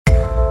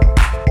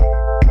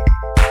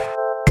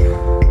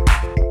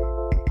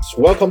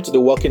Welcome to the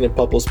Walking in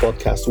Purpose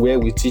podcast, where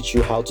we teach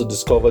you how to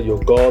discover your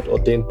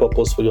God-ordained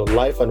purpose for your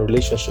life and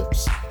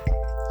relationships.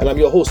 And I'm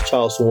your host,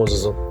 Charles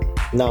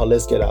Nwozuzu. Now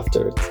let's get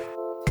after it.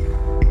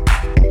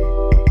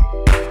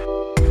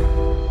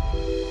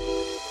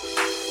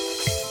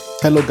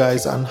 Hello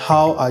guys, and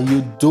how are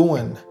you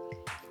doing?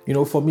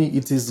 For me,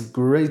 it is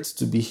great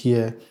to be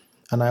here,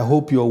 and I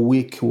hope your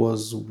week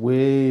was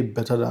way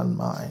better than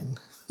mine.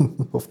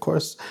 Of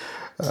course,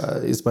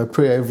 it's my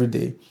prayer every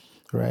day,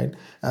 right?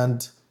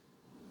 And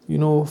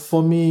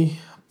for me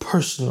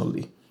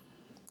personally,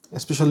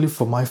 especially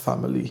for my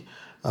family,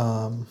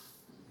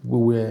 we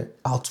were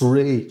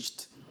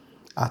outraged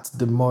at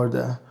the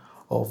murder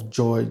of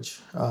George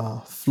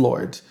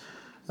Floyd.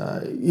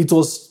 It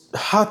was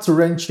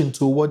heart-wrenching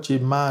to watch a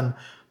man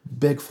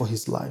beg for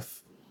his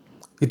life.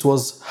 It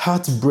was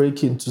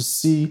heartbreaking to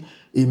see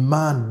a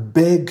man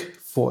beg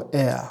for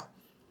air,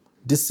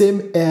 the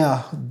same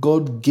air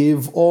God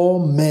gave all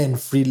men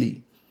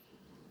freely.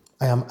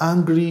 I am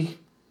angry,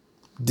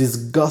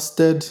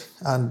 disgusted,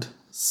 and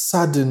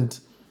saddened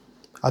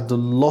at the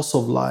loss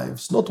of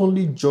lives, not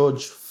only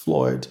George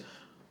Floyd,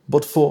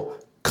 but for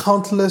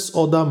countless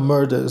other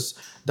murders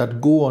that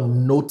go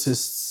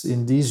unnoticed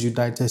in these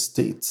United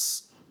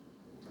States.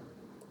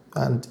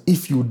 And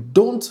if you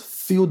don't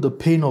feel the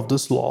pain of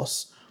this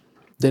loss,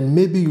 then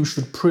maybe you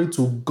should pray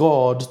to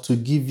God to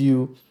give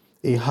you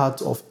a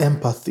heart of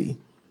empathy,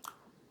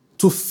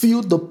 to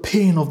feel the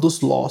pain of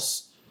this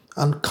loss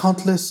and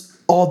countless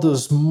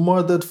others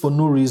murdered for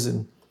no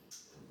reason.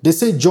 They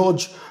say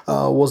George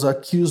was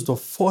accused of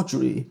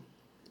forgery,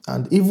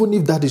 and even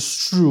if that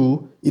is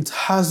true, it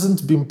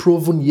hasn't been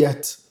proven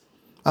yet.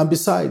 And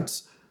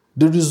besides,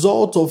 the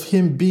result of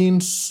him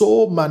being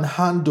so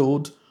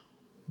manhandled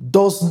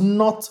does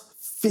not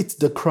fit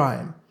the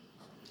crime.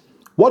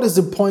 What is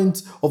the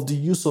point of the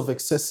use of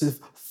excessive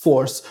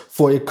force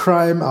for a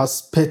crime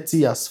as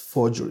petty as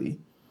forgery?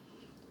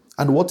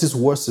 And what is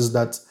worse is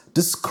that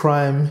this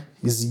crime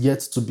is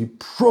yet to be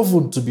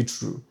proven to be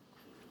true.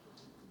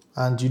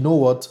 And you know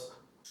what?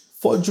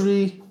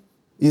 Forgery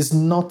is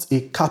not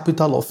a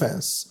capital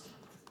offense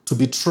to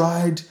be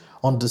tried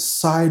on the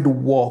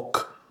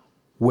sidewalk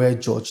where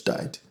George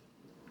died.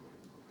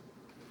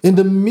 In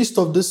the midst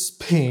of this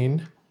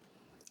pain,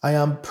 I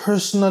am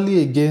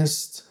personally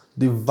against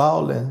the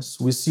violence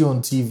we see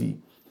on TV.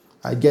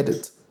 I get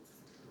it.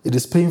 It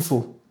is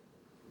painful.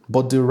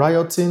 But the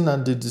rioting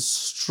and the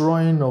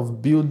destroying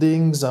of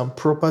buildings and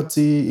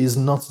property is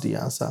not the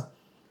answer.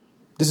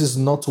 This is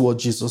not what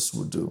Jesus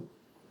would do.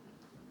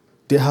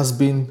 There has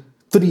been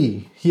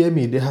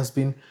there has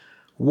been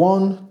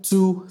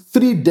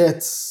 3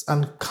 deaths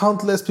and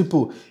countless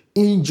people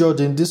injured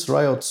in this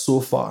riot so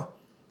far.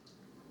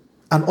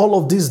 And all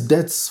of these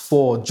deaths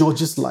for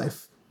George's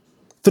life.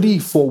 3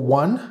 for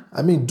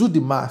 1. Do the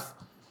math.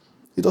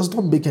 It does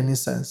not make any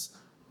sense.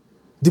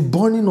 The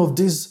burning of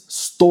these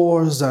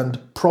stores and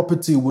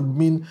property would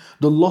mean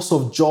the loss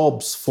of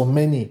jobs for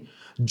many.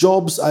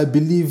 Jobs I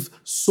believe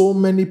so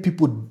many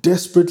people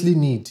desperately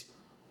need.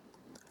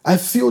 I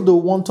feel the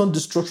wanton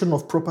destruction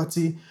of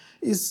property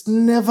is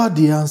never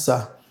the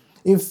answer.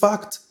 In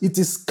fact, it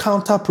is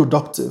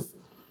counterproductive.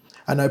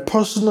 And I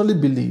personally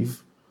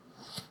believe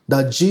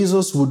that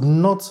Jesus would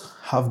not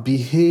have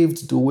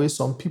behaved the way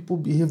some people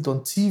behaved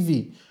on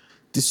TV,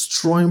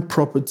 destroying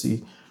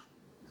property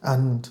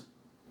and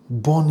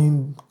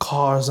burning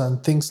cars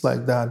and things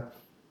like that.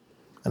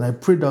 And I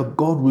pray that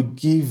God will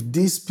give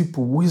these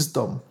people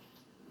wisdom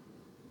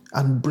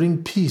and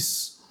bring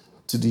peace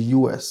to the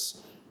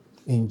U.S.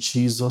 in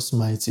Jesus'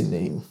 mighty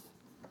name.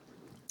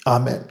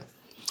 Amen.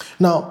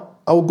 Now,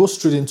 I will go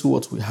straight into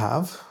what we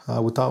have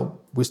without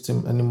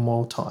wasting any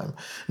more time.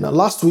 Now,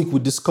 last week we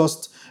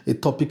discussed a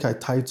topic I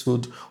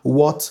titled,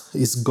 What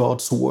is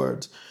God's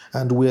Word?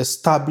 And we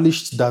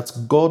established that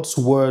God's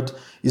Word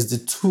is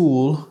the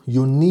tool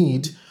you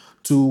need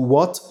to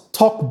what?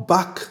 Talk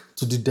back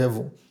to the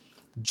devil,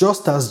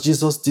 just as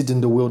Jesus did in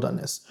the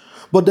wilderness.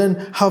 But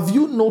then, have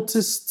you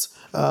noticed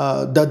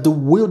that the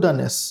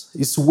wilderness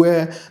is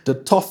where the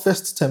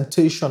toughest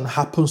temptation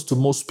happens to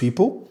most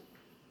people?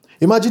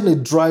 Imagine a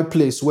dry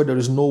place where there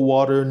is no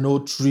water, no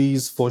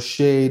trees for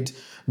shade,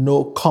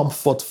 no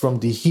comfort from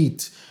the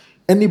heat.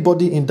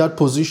 Anybody in that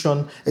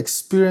position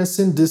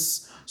experiencing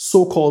this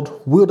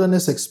so-called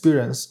wilderness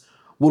experience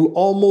will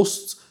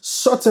almost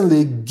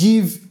certainly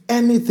give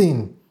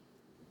anything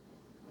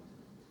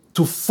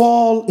to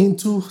fall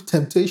into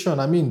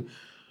temptation.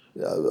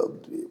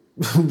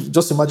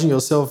 Just imagine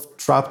yourself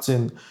trapped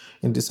in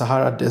the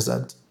Sahara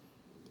Desert.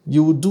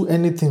 You would do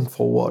anything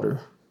for water.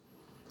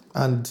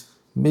 And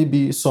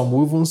maybe some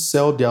will even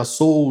sell their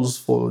souls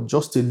for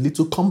just a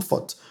little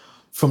comfort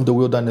from the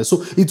wilderness.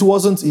 So it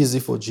wasn't easy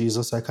for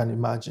Jesus, I can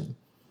imagine.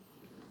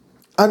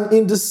 And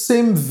in the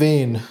same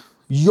vein,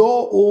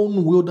 your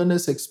own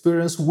wilderness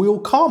experience will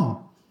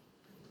come.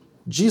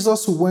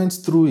 Jesus went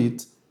through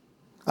it,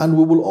 and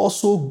we will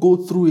also go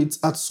through it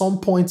at some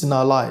point in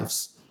our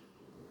lives.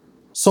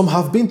 Some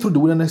have been through the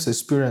wilderness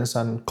experience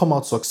and come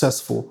out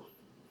successful,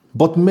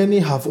 but many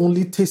have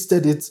only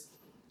tasted it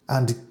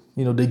and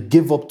they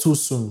gave up too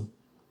soon.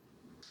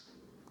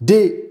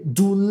 They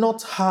do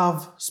not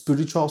have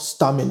spiritual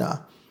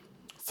stamina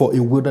for a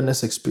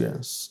wilderness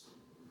experience.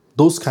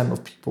 Those kind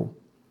of people.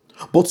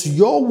 But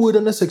your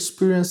wilderness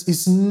experience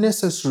is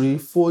necessary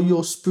for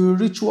your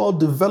spiritual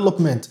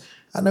development.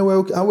 And I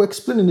will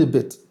explain in a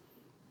bit.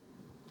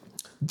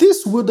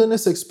 This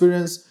wilderness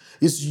experience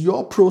is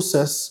your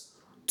process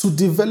to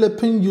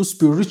developing you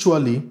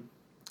spiritually.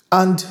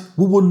 And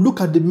we will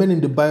look at the men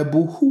in the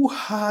Bible who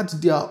had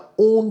their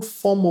own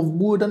form of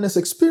wilderness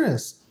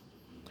experience.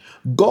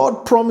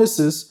 God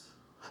promises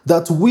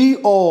that we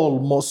all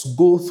must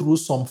go through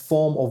some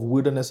form of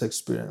wilderness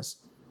experience.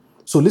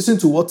 So listen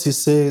to what he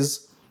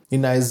says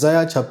in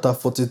Isaiah chapter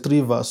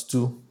 43 verse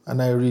 2,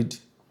 and I read,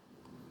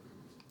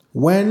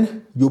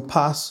 "When you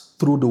pass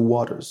through the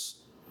waters,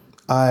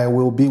 I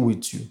will be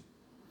with you.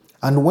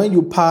 And when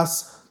you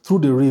pass through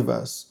the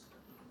rivers,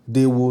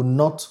 they will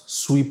not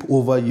sweep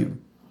over you.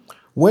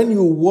 When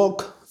you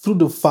walk through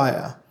the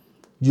fire,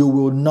 you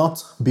will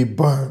not be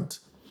burned.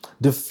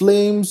 The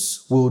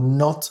flames will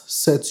not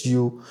set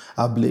you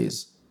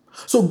ablaze."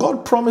 So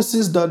God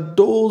promises that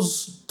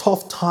those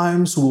tough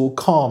times will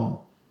come.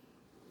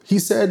 He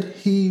said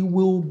he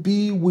will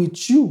be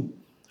with you.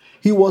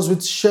 He was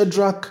with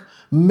Shadrach,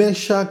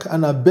 Meshach,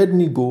 and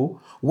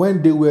Abednego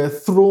when they were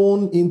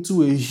thrown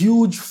into a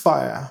huge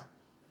fire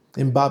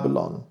in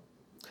Babylon.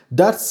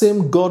 That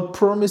same God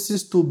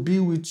promises to be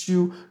with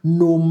you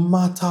no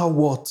matter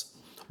what.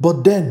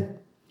 But then,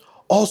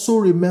 also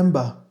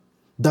remember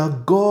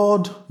that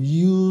God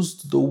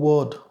used the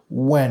word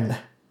when.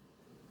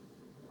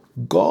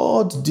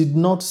 God did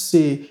not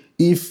say,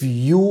 if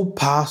you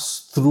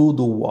pass through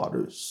the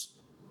waters.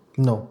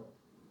 No.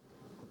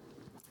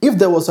 If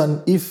there was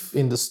an if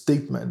in the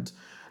statement,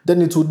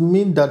 then it would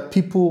mean that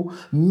people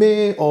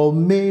may or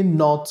may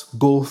not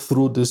go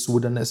through this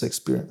wilderness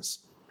experience.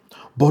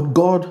 But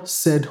God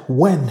said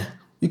when.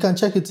 You can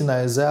check it in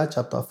Isaiah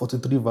chapter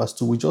 43 verse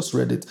 2. We just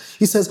read it.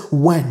 He says,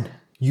 when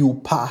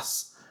you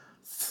pass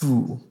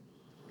through.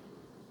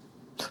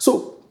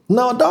 So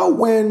now that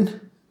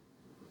when,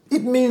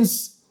 it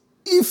means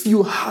if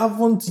you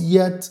haven't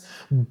yet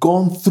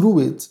gone through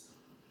it,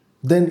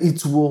 then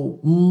it will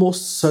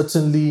most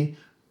certainly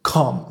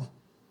come.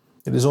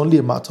 It is only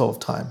a matter of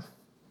time.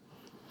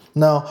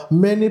 Now,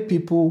 many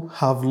people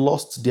have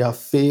lost their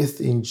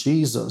faith in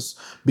Jesus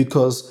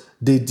because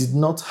they did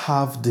not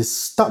have the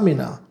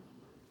stamina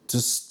to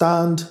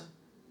stand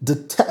the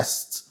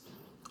test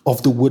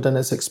of the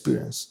wilderness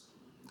experience.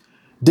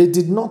 They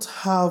did not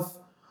have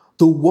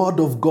the word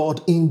of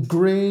God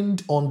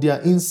ingrained on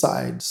their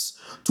insides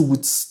to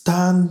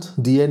withstand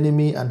the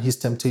enemy and his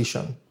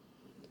temptation.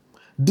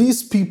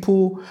 These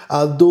people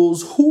are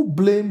those who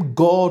blame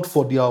God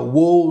for their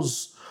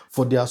woes,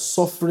 for their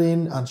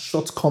suffering and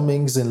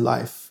shortcomings in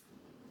life.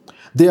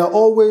 They are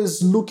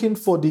always looking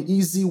for the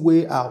easy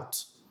way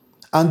out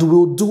and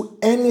will do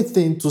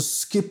anything to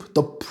skip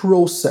the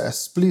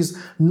process. Please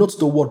note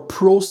the word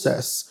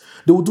process.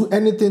 They will do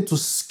anything to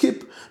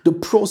skip the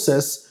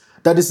process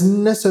that is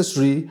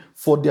necessary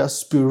for their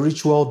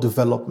spiritual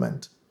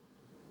development.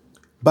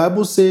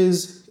 Bible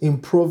says in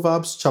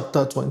Proverbs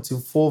chapter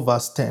 24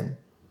 verse 10,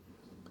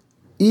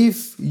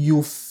 if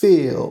you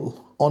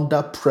fail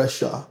under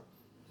pressure,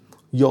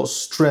 your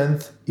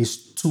strength is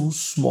too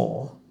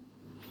small.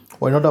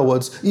 Or in other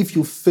words, if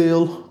you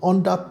fail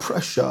under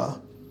pressure,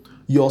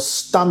 your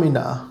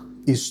stamina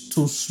is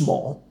too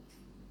small.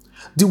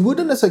 The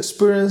wilderness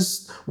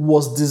experience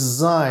was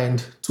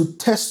designed to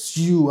test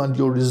you and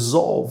your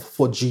resolve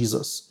for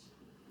Jesus.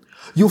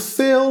 You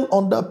fail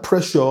under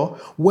pressure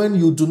when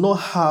you do not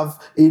have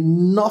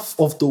enough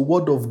of the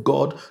word of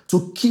God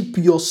to keep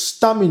your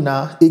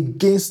stamina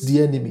against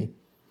the enemy.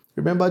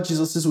 Remember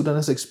Jesus'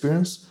 wilderness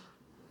experience?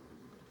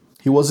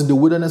 He was in the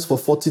wilderness for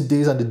 40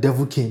 days and the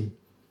devil came.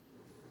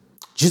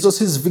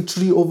 Jesus'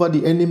 victory over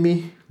the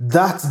enemy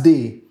that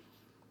day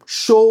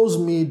shows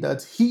me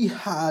that he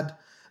had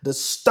the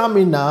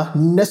stamina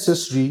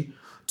necessary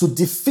to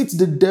defeat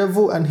the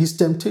devil and his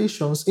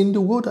temptations in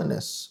the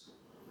wilderness.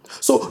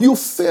 So you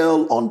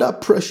fail under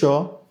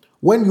pressure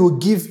when you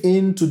give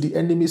in to the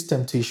enemy's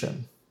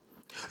temptation.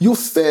 You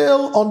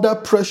fail under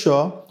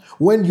pressure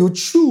when you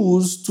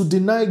choose to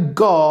deny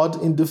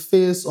God in the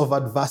face of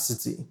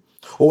adversity,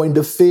 or in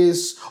the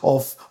face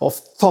of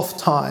tough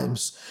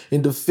times,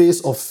 in the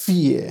face of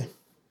fear.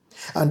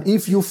 And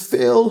if you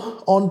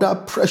fail under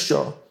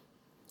pressure,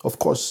 of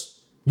course,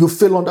 you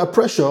fail under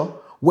pressure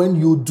when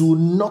you do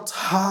not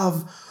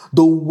have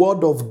the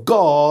word of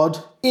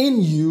God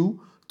in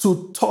you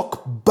to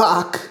talk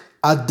back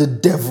at the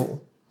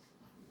devil.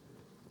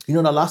 In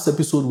the last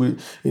episode,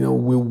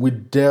 we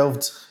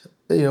delved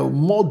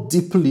more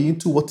deeply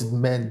into what it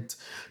meant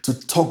to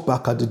talk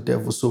back at the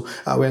devil. So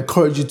I will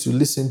encourage you to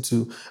listen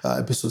to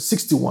episode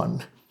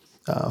 61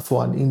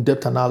 for an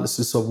in-depth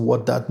analysis of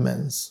what that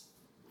means.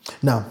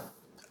 Now,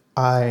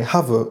 I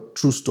have a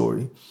true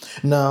story.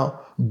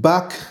 Now,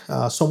 back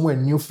somewhere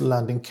in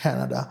Newfoundland in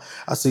Canada,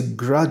 as a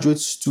graduate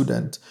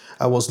student,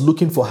 I was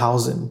looking for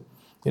housing.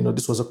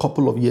 This was a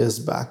couple of years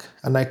back.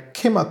 And I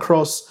came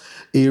across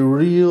a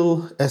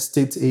real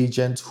estate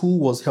agent who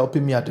was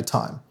helping me at the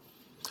time.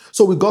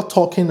 So we got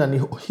talking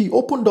and he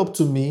opened up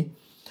to me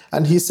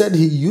and he said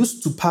he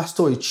used to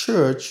pastor a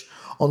church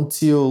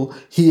until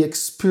he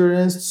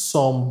experienced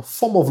some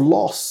form of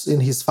loss in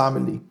his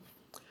family.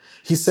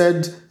 He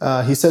said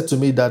to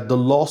me that the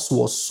loss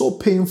was so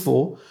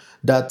painful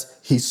that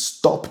he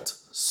stopped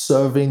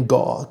serving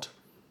God.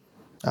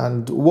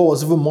 And what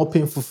was even more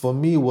painful for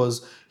me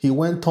was he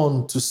went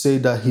on to say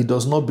that he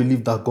does not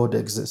believe that God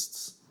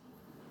exists.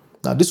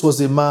 Now, this was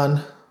a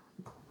man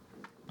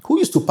who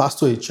used to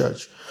pastor a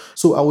church.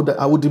 So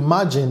I would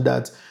imagine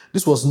that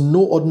this was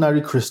no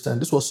ordinary Christian.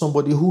 This was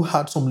somebody who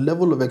had some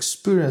level of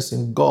experience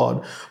in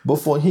God. But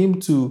for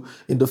him to,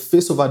 in the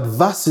face of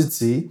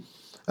adversity,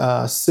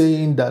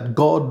 saying that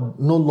God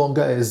no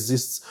longer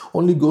exists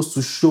only goes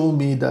to show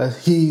me that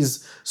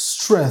his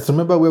strength.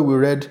 Remember where we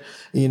read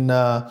in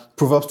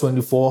Proverbs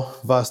 24,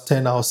 verse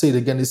 10, I'll say it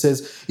again. It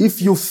says,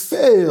 if you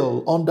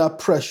fail under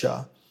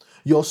pressure,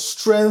 your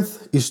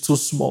strength is too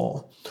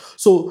small.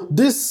 So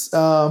this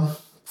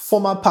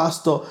former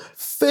pastor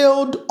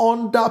failed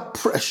under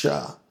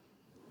pressure.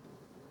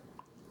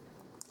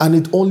 And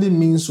it only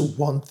means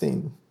one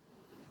thing.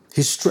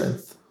 His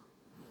strength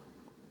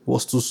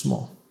was too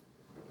small.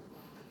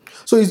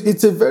 So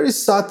it's a very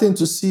sad thing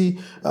to see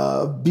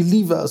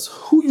believers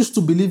who used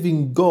to believe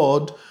in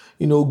God,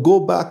 go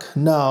back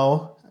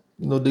now,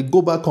 they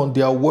go back on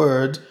their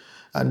word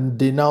and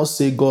they now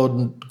say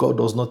God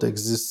does not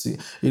exist.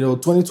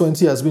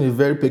 2020 has been a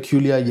very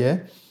peculiar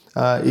year.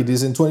 It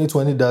is in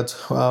 2020 that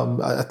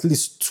at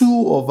least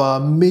two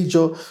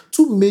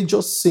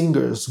major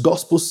singers,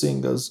 gospel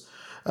singers,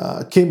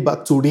 came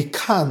back to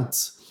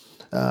recant,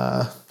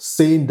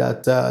 saying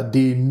that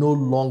they no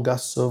longer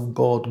serve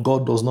God.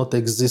 God does not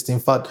exist. In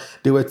fact,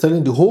 they were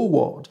telling the whole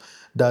world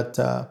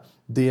that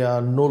they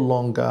are no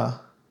longer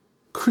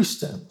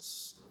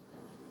Christians.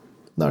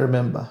 Now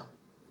remember,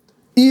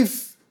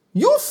 if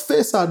you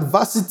face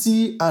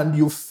adversity and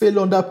you fail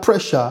under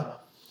pressure,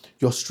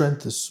 your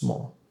strength is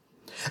small.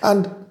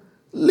 And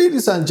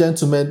ladies and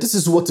gentlemen, this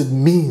is what it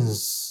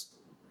means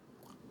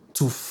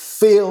to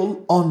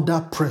fail under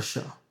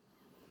pressure.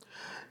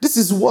 This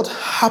is what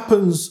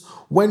happens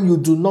when you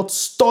do not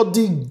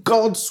study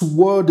God's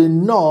word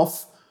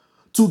enough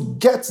to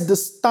get the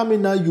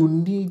stamina you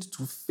need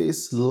to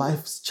face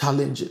life's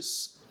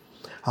challenges.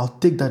 I'll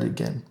take that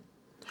again.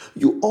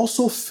 You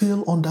also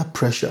fail under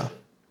pressure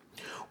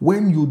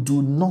when you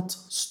do not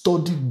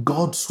study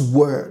God's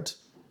word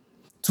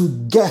to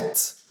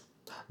get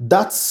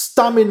that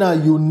stamina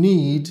you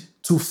need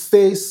to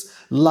face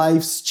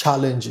life's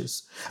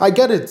challenges. I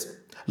get it.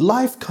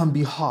 Life can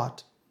be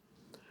hard.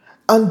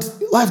 And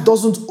life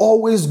doesn't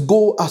always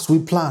go as we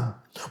plan.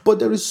 But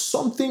there is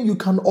something you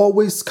can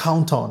always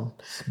count on,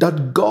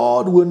 that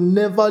God will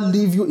never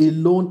leave you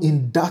alone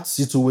in that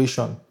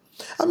situation.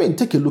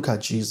 Take a look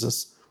at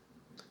Jesus.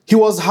 He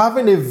was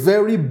having a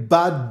very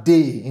bad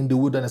day in the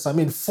wilderness.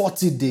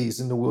 40 days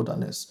in the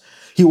wilderness.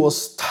 He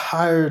was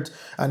tired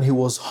and he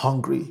was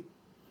hungry.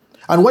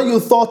 And when you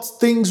thought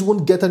things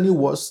wouldn't get any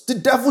worse, the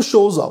devil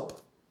shows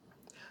up.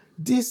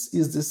 This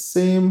is the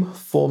same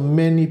for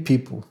many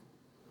people.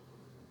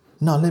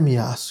 Now, let me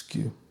ask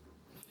you,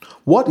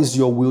 what is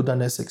your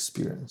wilderness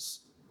experience?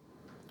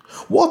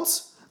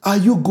 What are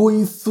you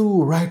going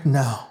through right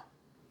now?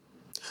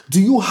 Do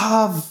you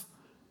have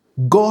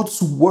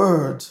God's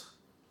word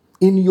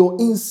in your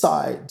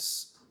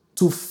insides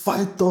to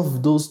fight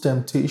off those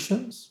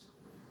temptations?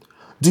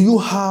 Do you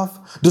have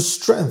the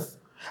strength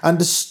and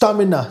the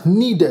stamina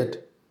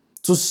needed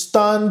to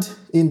stand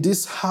in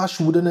this harsh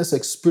wilderness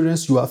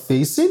experience you are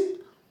facing?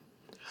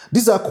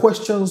 These are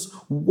questions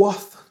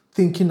worth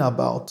thinking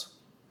about.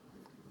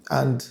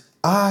 And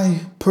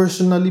I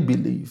personally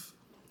believe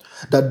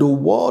that the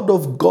word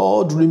of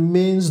God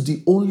remains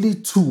the only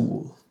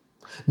tool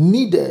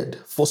needed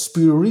for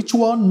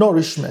spiritual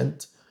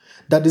nourishment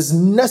that is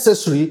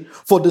necessary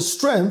for the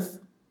strength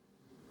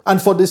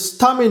and for the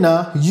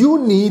stamina you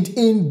need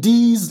in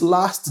these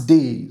last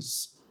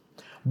days.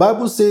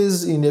 Bible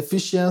says in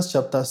Ephesians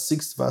chapter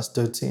 6 verse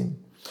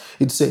 13,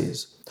 it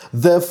says,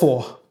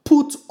 therefore,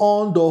 put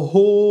on the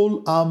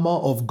whole armor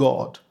of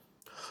God,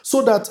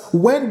 so that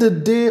when the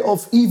day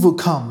of evil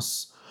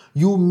comes,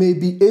 you may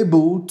be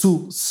able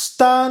to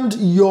stand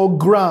your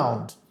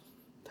ground.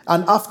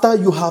 And after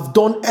you have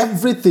done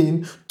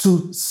everything,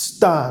 to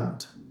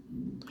stand.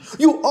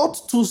 You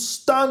ought to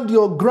stand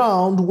your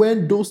ground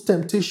when those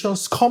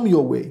temptations come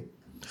your way.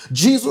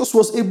 Jesus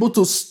was able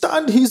to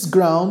stand his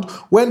ground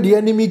when the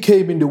enemy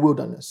came in the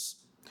wilderness.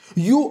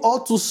 You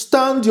ought to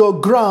stand your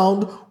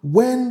ground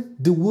when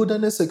the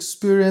wilderness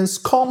experience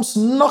comes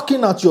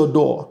knocking at your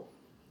door.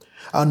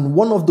 And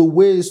one of the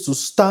ways to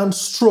stand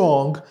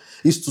strong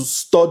is to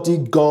study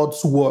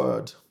God's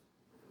word.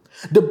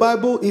 The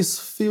Bible is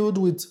filled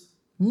with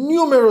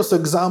numerous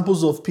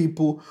examples of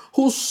people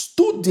who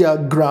stood their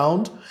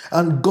ground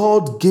and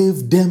God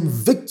gave them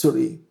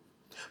victory.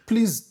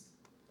 Please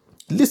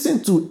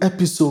listen to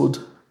episode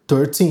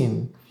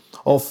 13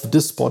 of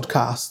this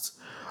podcast,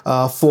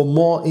 for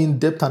more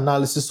in-depth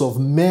analysis of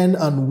men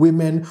and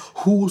women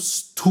who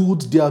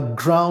stood their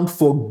ground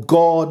for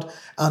God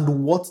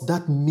and what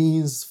that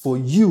means for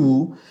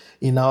you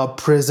in our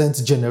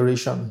present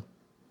generation.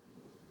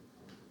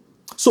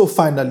 So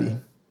finally,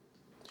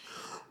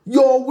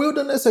 your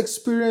wilderness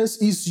experience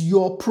is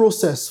your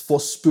process for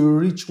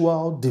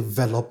spiritual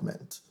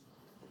development.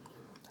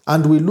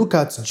 And we look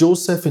at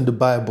Joseph in the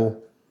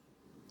Bible.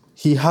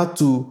 He had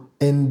to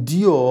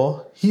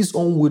endure his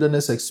own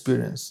wilderness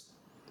experience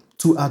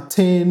to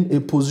attain a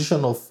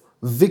position of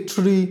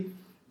victory,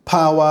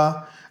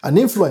 power, and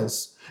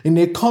influence in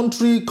a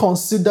country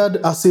considered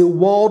as a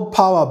world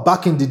power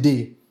back in the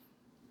day,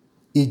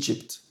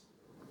 Egypt.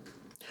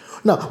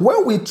 Now,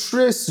 when we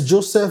trace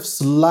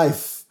Joseph's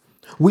life,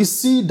 we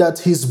see that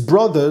his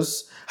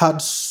brothers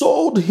had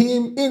sold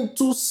him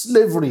into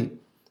slavery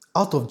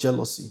out of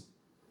jealousy.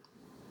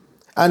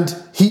 And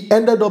he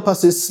ended up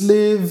as a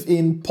slave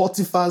in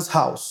Potiphar's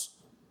house.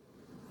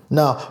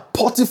 Now,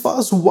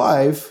 Potiphar's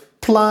wife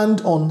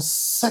planned on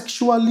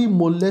sexually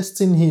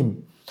molesting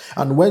him.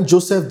 And when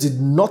Joseph did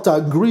not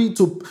agree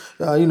to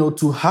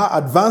her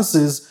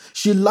advances,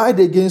 she lied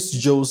against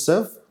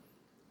Joseph.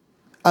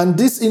 And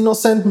this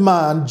innocent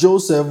man,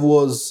 Joseph,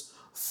 was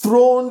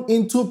thrown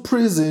into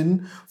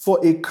prison for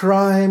a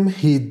crime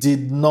he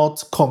did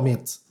not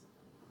commit.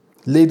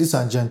 Ladies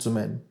and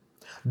gentlemen,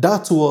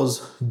 that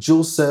was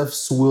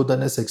Joseph's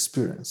wilderness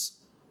experience.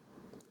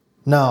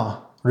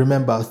 Now,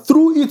 remember,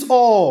 through it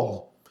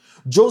all,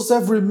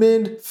 Joseph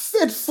remained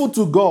faithful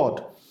to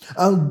God,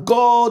 and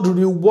God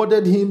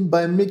rewarded him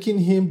by making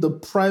him the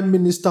prime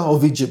minister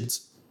of Egypt.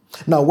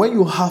 Now, when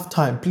you have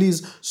time,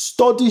 please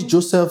study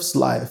Joseph's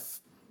life.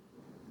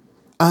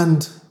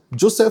 And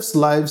Joseph's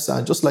lives,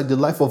 and just like the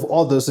life of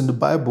others in the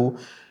Bible,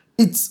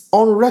 it's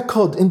on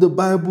record in the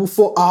Bible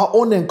for our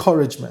own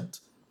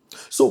encouragement.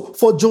 So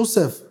for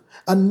Joseph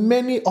and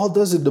many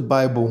others in the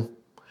Bible,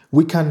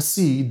 we can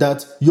see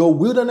that your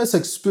wilderness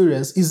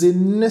experience is a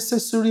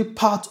necessary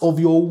part of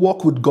your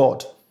walk with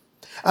God.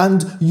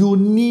 And you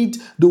need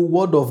the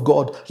word of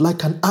God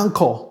like an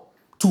anchor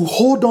to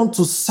hold on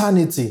to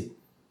sanity.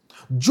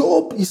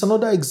 Job is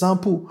another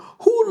example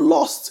who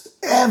lost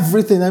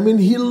everything. I mean,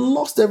 he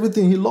lost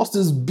everything. He lost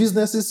his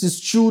businesses, his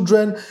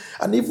children,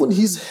 and even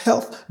his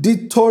health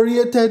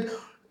deteriorated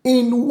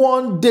in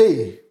one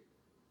day.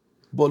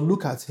 But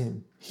look at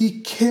him.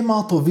 He came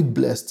out of it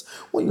blessed.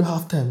 When you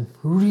have time,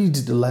 read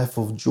the life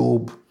of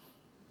Job.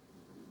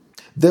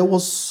 There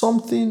was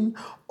something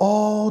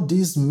all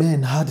these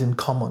men had in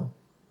common.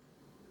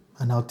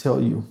 And I'll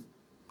tell you,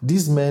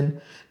 these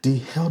men, they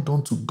held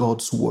on to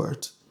God's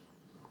word.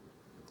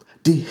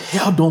 They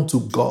held on to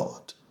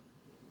God.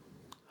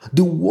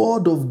 The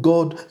word of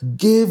God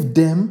gave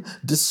them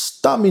the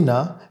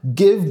stamina,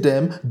 gave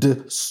them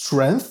the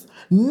strength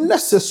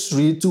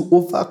necessary to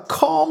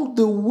overcome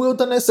the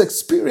wilderness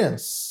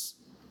experience.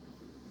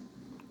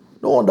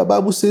 No wonder the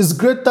Bible says,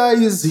 greater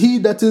is he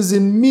that is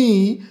in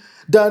me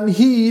than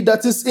he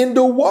that is in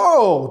the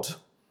world.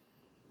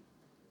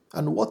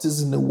 And what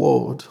is in the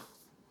world?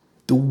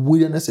 The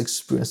wilderness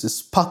experience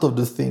is part of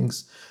the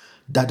things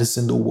that is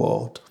in the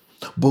world.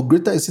 But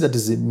greater is he that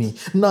is in me.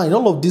 Now, in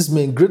all of these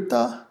men,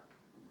 greater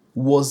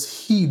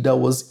was he that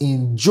was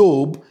in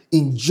Job,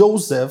 in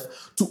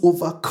Joseph, to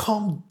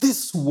overcome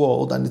this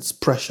world and its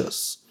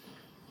pressures.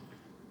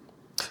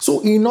 So,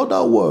 in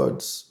other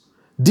words,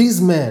 these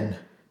men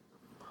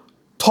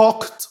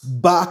talked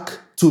back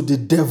to the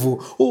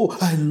devil. Oh,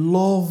 I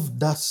love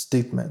that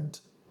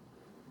statement.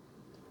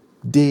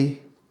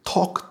 They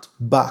talked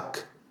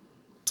back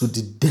to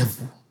the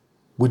devil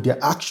with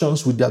their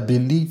actions, with their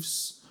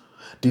beliefs.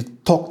 They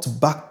talked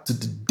back to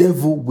the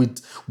devil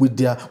with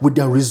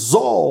their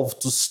resolve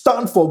to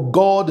stand for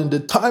God in the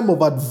time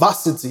of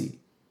adversity.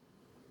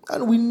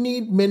 And we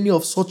need many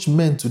of such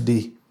men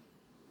today.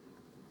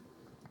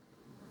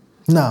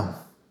 Now,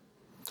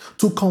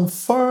 to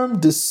confirm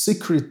the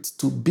secret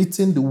to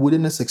beating the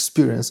wilderness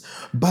experience,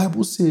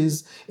 Bible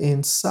says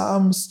in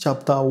Psalms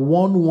chapter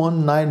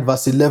 119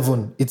 verse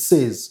 11, it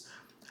says,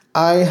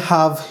 I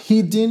have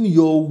hidden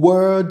your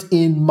word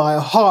in my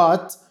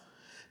heart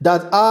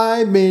that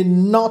I may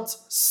not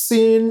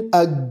sin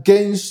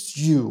against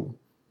you.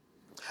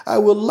 I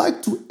would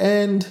like to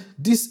end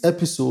this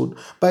episode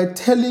by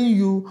telling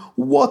you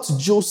what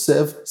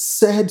Joseph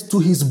said to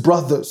his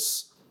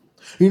brothers.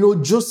 You know,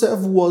 Joseph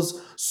was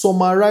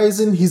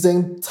summarizing his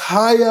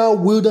entire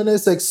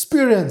wilderness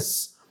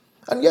experience.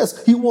 And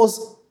yes, he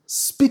was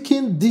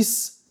speaking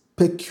this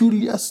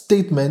peculiar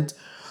statement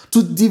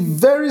to the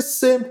very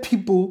same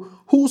people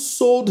who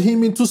sold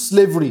him into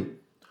slavery.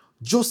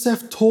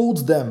 Joseph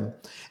told them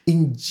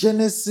in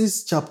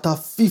Genesis chapter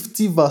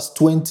 50 verse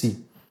 20,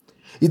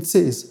 it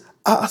says,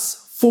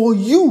 as for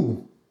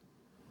you,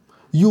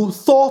 you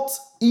thought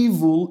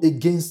evil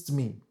against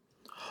me,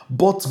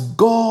 but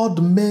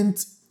God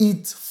meant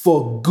it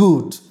for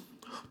good,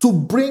 to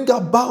bring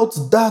about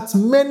that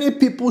many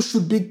people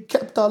should be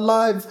kept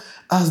alive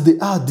as they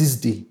are this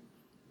day.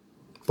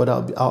 But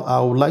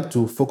I would like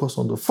to focus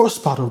on the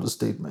first part of the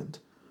statement.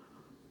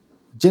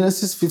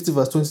 Genesis 50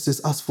 verse 20 says,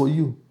 as for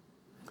you,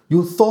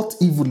 You thought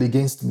evil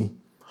against me,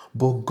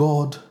 but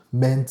God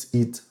meant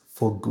it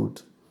for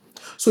good.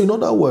 So in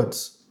other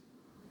words,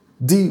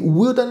 the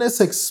wilderness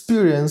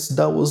experience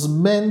that was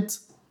meant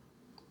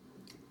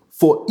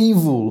for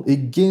evil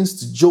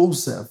against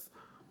Joseph,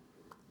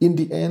 in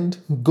the end,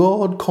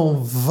 God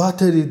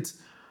converted it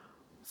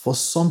for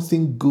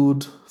something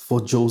good for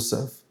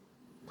Joseph.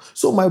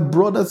 So my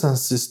brothers and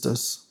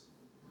sisters,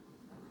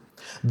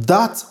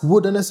 that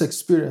wilderness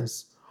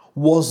experience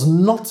was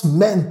not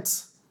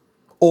meant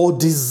or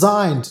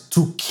designed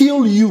to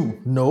kill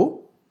you.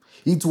 No,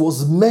 it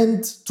was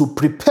meant to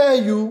prepare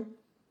you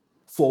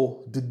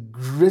for the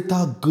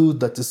greater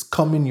good that is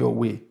coming your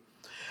way.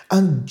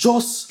 And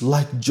just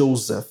like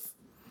Joseph,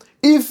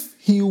 if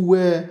he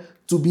were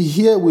to be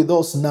here with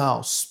us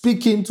now,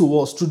 speaking to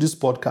us through this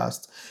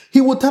podcast,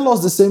 he would tell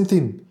us the same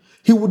thing.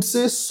 He would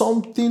say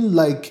something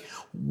like,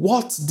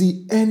 what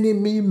the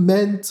enemy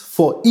meant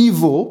for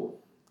evil,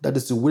 that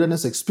is the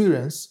wilderness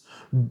experience,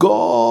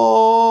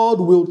 God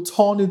will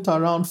turn it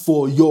around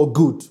for your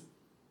good.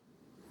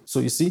 So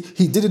you see,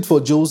 he did it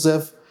for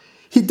Joseph,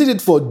 he did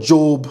it for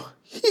Job,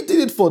 he did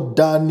it for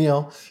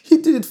Daniel, he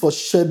did it for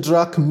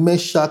Shadrach,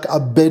 Meshach,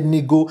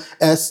 Abednego,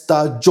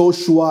 Esther,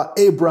 Joshua,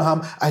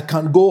 Abraham. I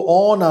can go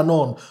on and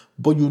on,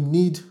 but you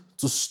need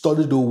to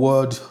study the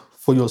word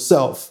for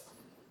yourself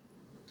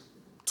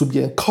to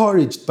be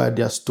encouraged by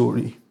their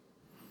story.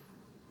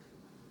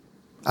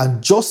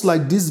 And just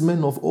like these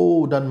men of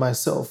old and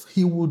myself,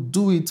 he will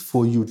do it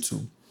for you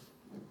too.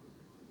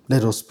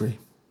 Let us pray.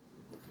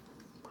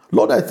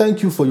 Lord, I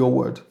thank you for your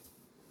word.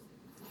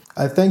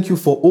 I thank you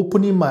for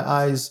opening my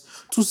eyes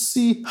to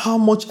see how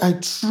much I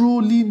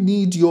truly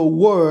need your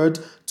word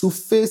to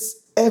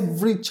face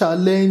every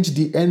challenge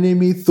the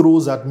enemy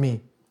throws at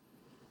me.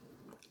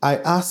 I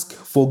ask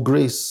for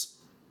grace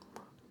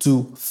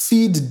to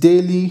feed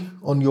daily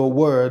on your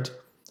word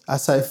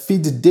as I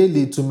feed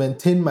daily to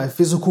maintain my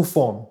physical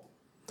form.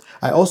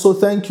 I also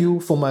thank you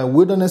for my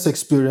wilderness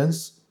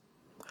experience.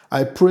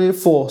 I pray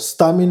for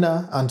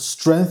stamina and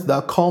strength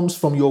that comes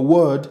from your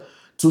word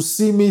to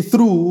see me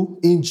through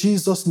in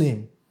Jesus'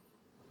 name.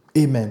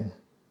 Amen.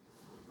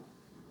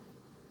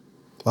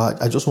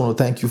 I just want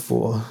to thank you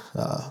for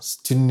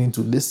tuning in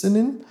to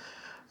listening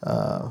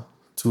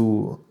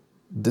to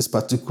this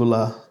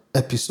particular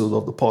episode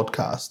of the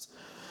podcast.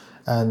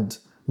 And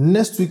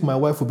next week, my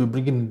wife will be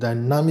bringing a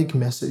dynamic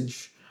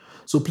message.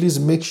 So please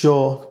make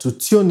sure to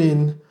tune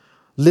in,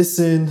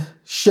 listen,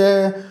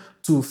 share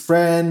to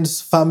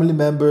friends, family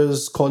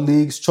members,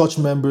 colleagues, church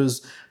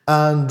members,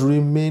 and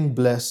remain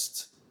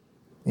blessed.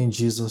 In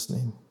Jesus'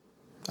 name,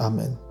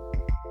 amen.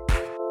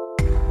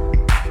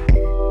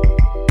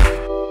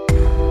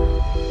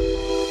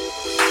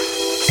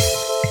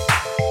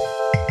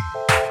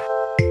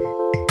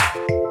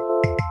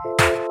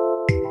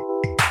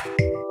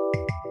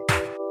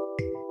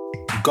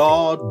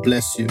 God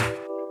bless you.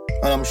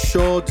 And I'm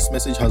sure this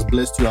message has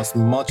blessed you as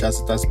much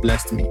as it has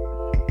blessed me.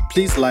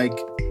 Please like,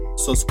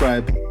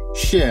 subscribe,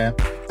 share,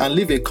 and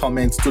leave a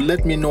comment to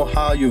let me know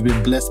how you've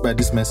been blessed by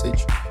this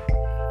message.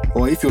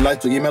 Or if you'd like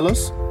to email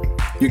us,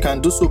 you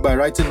can do so by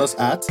writing us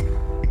at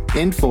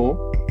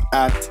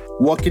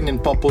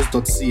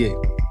info@walkinginpurpose.ca.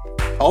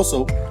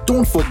 Also,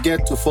 don't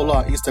forget to follow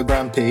our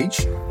Instagram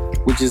page,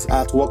 which is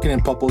at Walking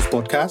in Purpose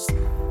Podcast,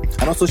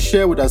 and also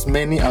share with as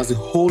many as the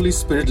Holy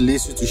Spirit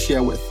leads you to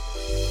share with.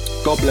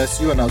 God bless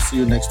you, and I'll see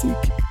you next week.